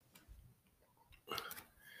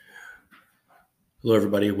Hello,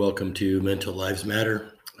 everybody. Welcome to Mental Lives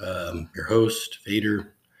Matter. Your host,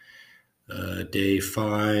 Vader. Day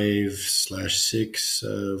 5/6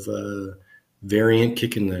 of variant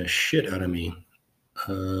kicking the shit out of me.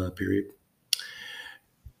 Period.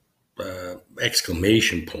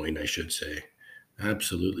 Exclamation point, I should say.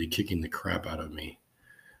 Absolutely kicking the crap out of me.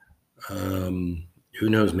 Who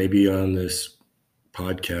knows? Maybe on this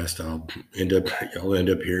podcast, I'll end up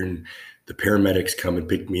hearing the paramedics come and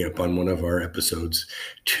pick me up on one of our episodes.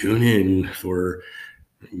 Tune in for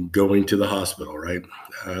going to the hospital, right?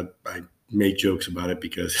 I make jokes about it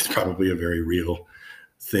because it's probably a very real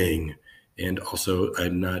thing. And also,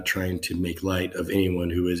 I'm not trying to make light of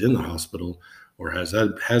anyone who is in the hospital or has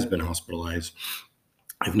been hospitalized.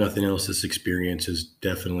 If nothing else, this experience has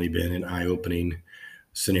definitely been an eye-opening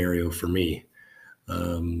scenario for me.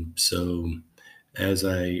 So, as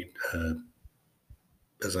I uh,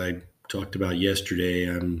 as I talked about yesterday,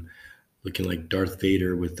 I'm looking like Darth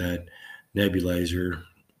Vader with that nebulizer.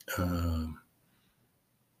 Uh,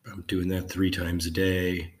 I'm doing that 3 times a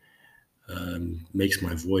day. Makes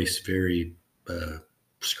my voice very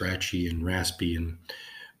scratchy and raspy, and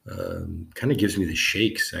kind of gives me the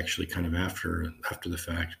shakes actually, kind of after the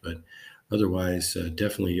fact. But otherwise,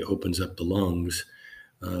 definitely opens up the lungs.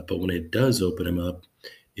 But when it does open them up,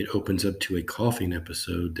 it opens up to a coughing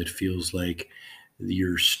episode that feels like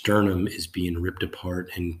your sternum is being ripped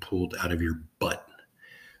apart and pulled out of your butt.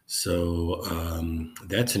 So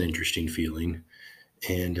that's an interesting feeling.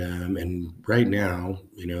 And right now,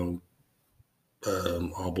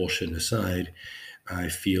 all bullshit aside, I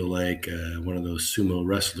feel like one of those sumo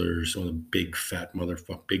wrestlers, one of the big fat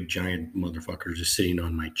big giant motherfuckers, is sitting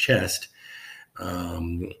on my chest,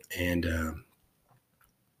 um, and uh,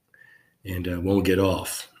 and won't get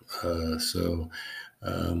off. So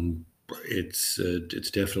um, it's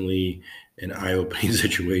definitely an eye-opening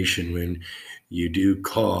situation when you do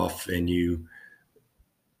cough and you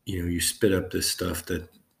spit up this stuff that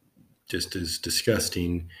just is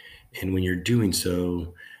disgusting. And when you're doing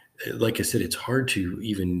so, like I said, it's hard to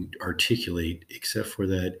even articulate, except for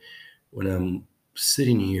that when I'm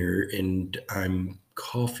sitting here and I'm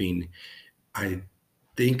coughing, I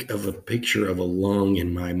think of a picture of a lung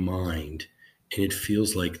in my mind. And it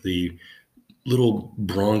feels like the little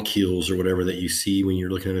bronchioles or whatever that you see when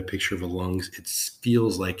you're looking at a picture of a lungs. It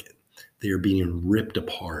feels like they are being ripped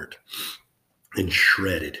apart and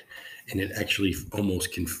shredded, and it actually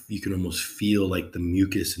almost can you can almost feel like the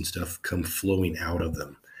mucus and stuff come flowing out of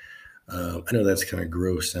them. I know that's kind of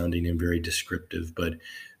gross sounding and very descriptive, but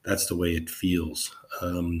that's the way it feels.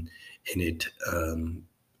 And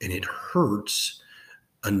it hurts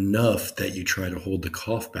enough that you try to hold the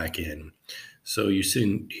cough back in. So you're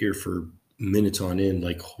sitting here for minutes on end,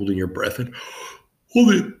 like holding your breath and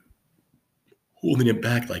holding holding it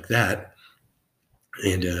back like that.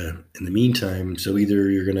 And in the meantime, so either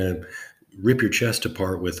you're going to rip your chest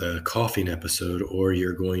apart with a coughing episode or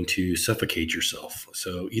you're going to suffocate yourself.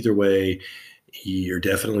 So either way, you're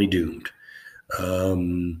definitely doomed.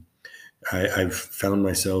 Um, I've found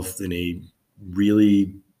myself in a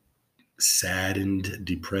really sad and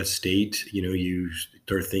depressed state. You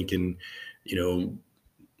start thinking, you know,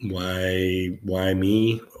 why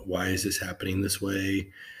me? Why is this happening this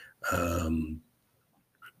way? Um,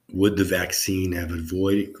 would the vaccine have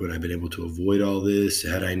avoided? Could I have been able to avoid all this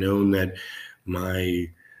had I known that my,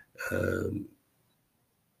 um,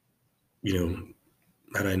 you know,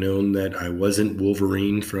 had I known that I wasn't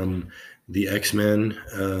Wolverine from the X-Men,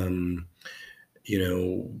 you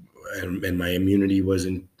know, and my immunity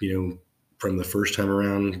wasn't, from the first time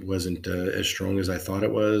around wasn't as strong as I thought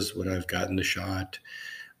it was, would I have gotten the shot?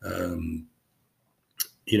 Um,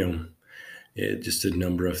 you know, just a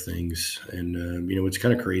number of things. And what's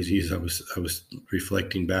kind of crazy is I was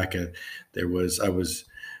reflecting back at I was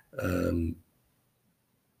um,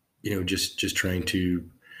 just trying to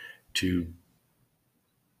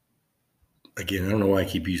again, I don't know why I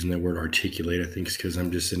keep using that word articulate. I think it's because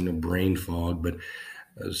I'm just in a brain fog. But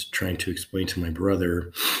I was trying to explain to my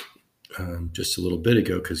brother just a little bit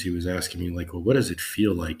ago, because he was asking me like, well, what does it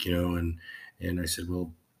feel like, and I said,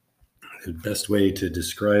 well, the best way to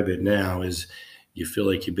describe it now is you feel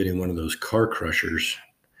like you've been in one of those car crushers,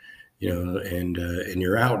 and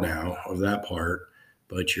you're out now of that part,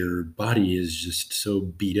 but your body is just so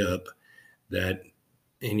beat up that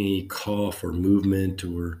any cough or movement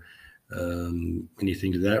or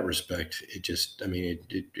anything to that respect, it just, I mean,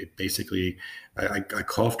 it basically, I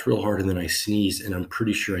coughed real hard and then I sneezed, and I'm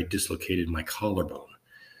pretty sure I dislocated my collarbone.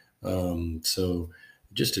 So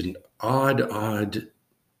just an odd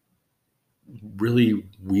really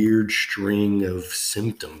weird string of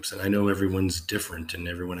symptoms. And I know everyone's different and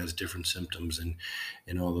everyone has different symptoms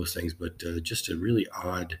and all those things, but just a really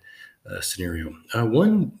odd scenario.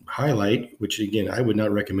 One highlight, which again, I would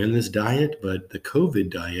not recommend this diet, but the COVID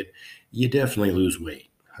diet, you definitely lose weight.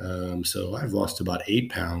 So I've lost about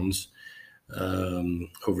 8 pounds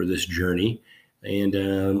over this journey,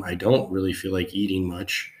 and I don't really feel like eating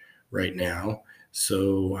much right now.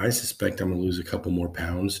 So I suspect I'm going to lose a couple more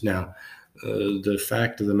pounds. Now, the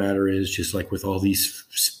fact of the matter is, just like with all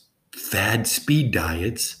these fad speed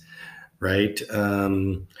diets, right?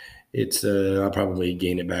 It's I'll probably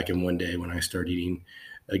gain it back in one day when I start eating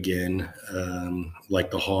again, like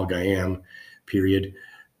the hog I am. Period.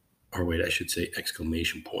 Or wait, I should say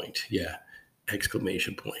exclamation point. Yeah,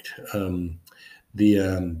 exclamation point.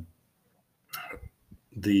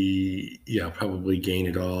 The yeah, I'll probably gain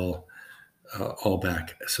it all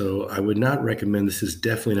back. So I would not recommend. This is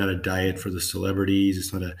definitely not a diet for the celebrities.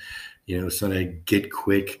 It's not a, it's not a get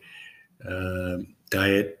quick uh,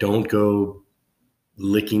 diet. Don't go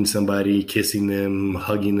licking somebody, kissing them,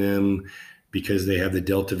 hugging them because they have the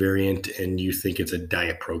Delta variant and you think it's a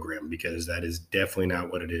diet program, because that is definitely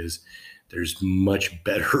not what it is. There's much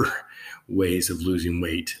better ways of losing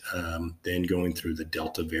weight than going through the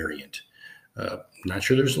Delta variant. Not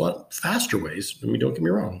sure there's a lot faster ways. I mean, don't get me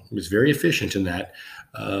wrong. It was very efficient in that.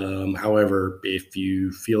 However, if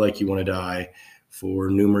you feel like you want to die for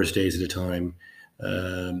numerous days at a time,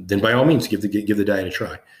 then by all means give the diet a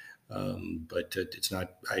try. But it's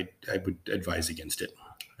not. I would advise against it.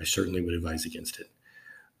 I certainly would advise against it.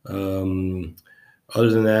 Um, Other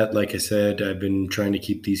than that, like I said, I've been trying to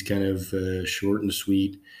keep these kind of short and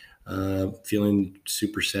sweet. Feeling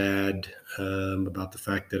super sad about the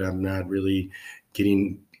fact that I'm not really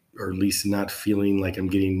getting, or at least not feeling like I'm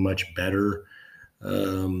getting much better.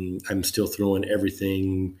 I'm still throwing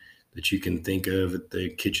everything that you can think of at the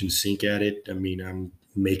kitchen sink at it. I mean, I'm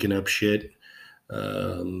making up shit.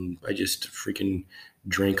 I just freaking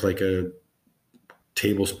drank like a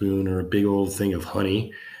tablespoon or a big old thing of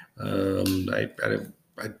honey. I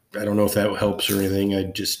don't know if that helps or anything. I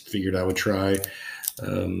just figured I would try.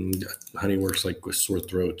 Um, Honey works like with sore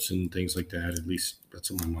throats and things like that. At least that's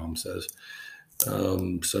what my mom says.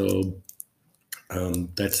 So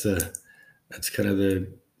that's kind of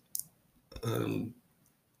the um,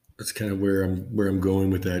 that's kind of where I'm going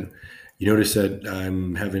with that. You notice that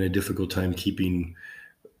I'm having a difficult time keeping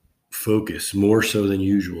focus, more so than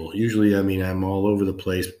usual. Usually, I mean, I'm all over the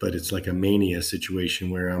place, but it's like a mania situation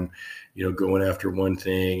where I'm, going after one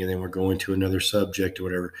thing and then we're going to another subject or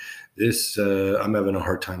whatever. This, I'm having a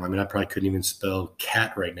hard time. I mean, I probably couldn't even spell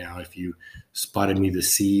cat right now if you spotted me the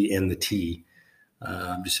C and the T.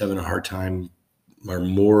 I'm just having a hard time, or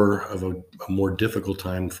more of a more difficult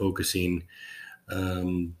time focusing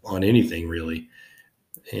on anything really.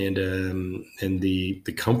 And the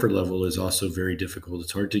comfort level is also very difficult.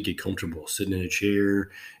 It's hard to get comfortable sitting in a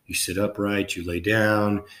chair. You sit upright, you lay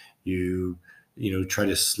down, you try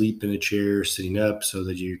to sleep in a chair sitting up so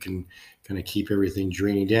that you can kind of keep everything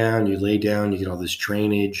draining down. You lay down, you get all this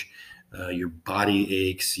drainage, your body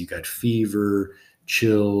aches, you got fever,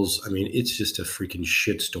 chills. I mean, it's just a freaking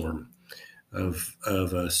shitstorm of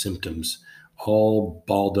symptoms, all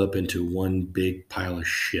balled up into one big pile of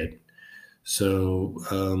shit. So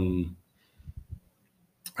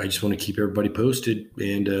I just want to keep everybody posted.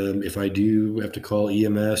 And if I do have to call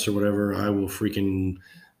EMS or whatever, I will freaking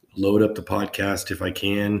load up the podcast if I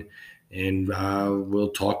can. And we'll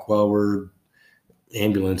talk while we're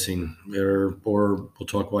ambulancing, or we'll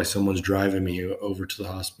talk while someone's driving me over to the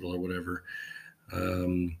hospital or whatever.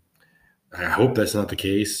 Um, I hope that's not the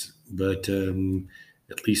case, but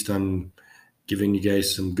at least I'm giving you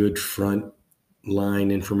guys some good front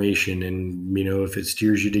line information. And if it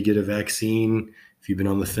steers you to get a vaccine, if you've been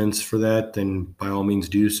on the fence for that, then by all means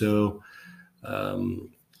do so.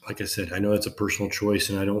 Like I said, I know it's a personal choice,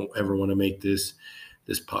 and I don't ever want to make this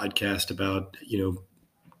podcast about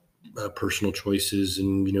personal choices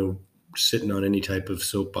and sitting on any type of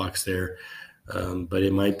soapbox there. But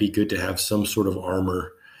it might be good to have some sort of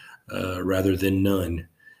armor rather than none.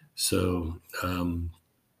 So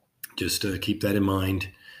just keep that in mind.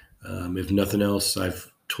 If nothing else,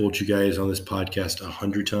 I've told you guys on this podcast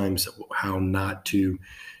 100 times how not to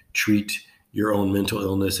treat your own mental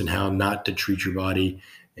illness and how not to treat your body.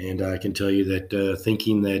 And I can tell you that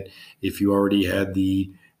thinking that if you already had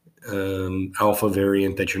the alpha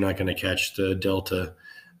variant that you're not going to catch the delta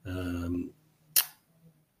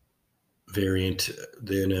variant,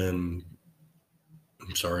 then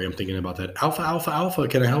I'm sorry, I'm thinking about that. Alpha, alpha, alpha.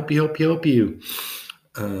 Can I help you? Help you? Help you?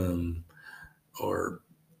 Or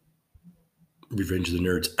Revenge of the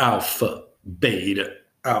Nerds. Alpha. beta,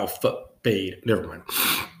 alpha, beta. Never mind.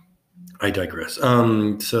 I digress.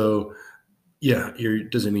 So yeah,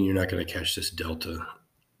 doesn't mean you're not going to catch this delta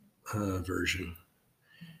version.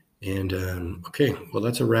 And okay, well,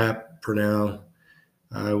 that's a wrap for now.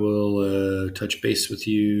 I will touch base with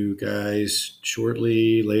you guys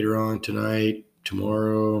shortly, later on tonight,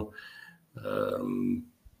 tomorrow. Well,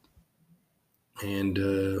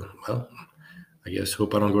 I guess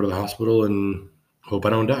hope I don't go to the hospital and hope I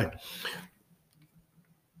don't die.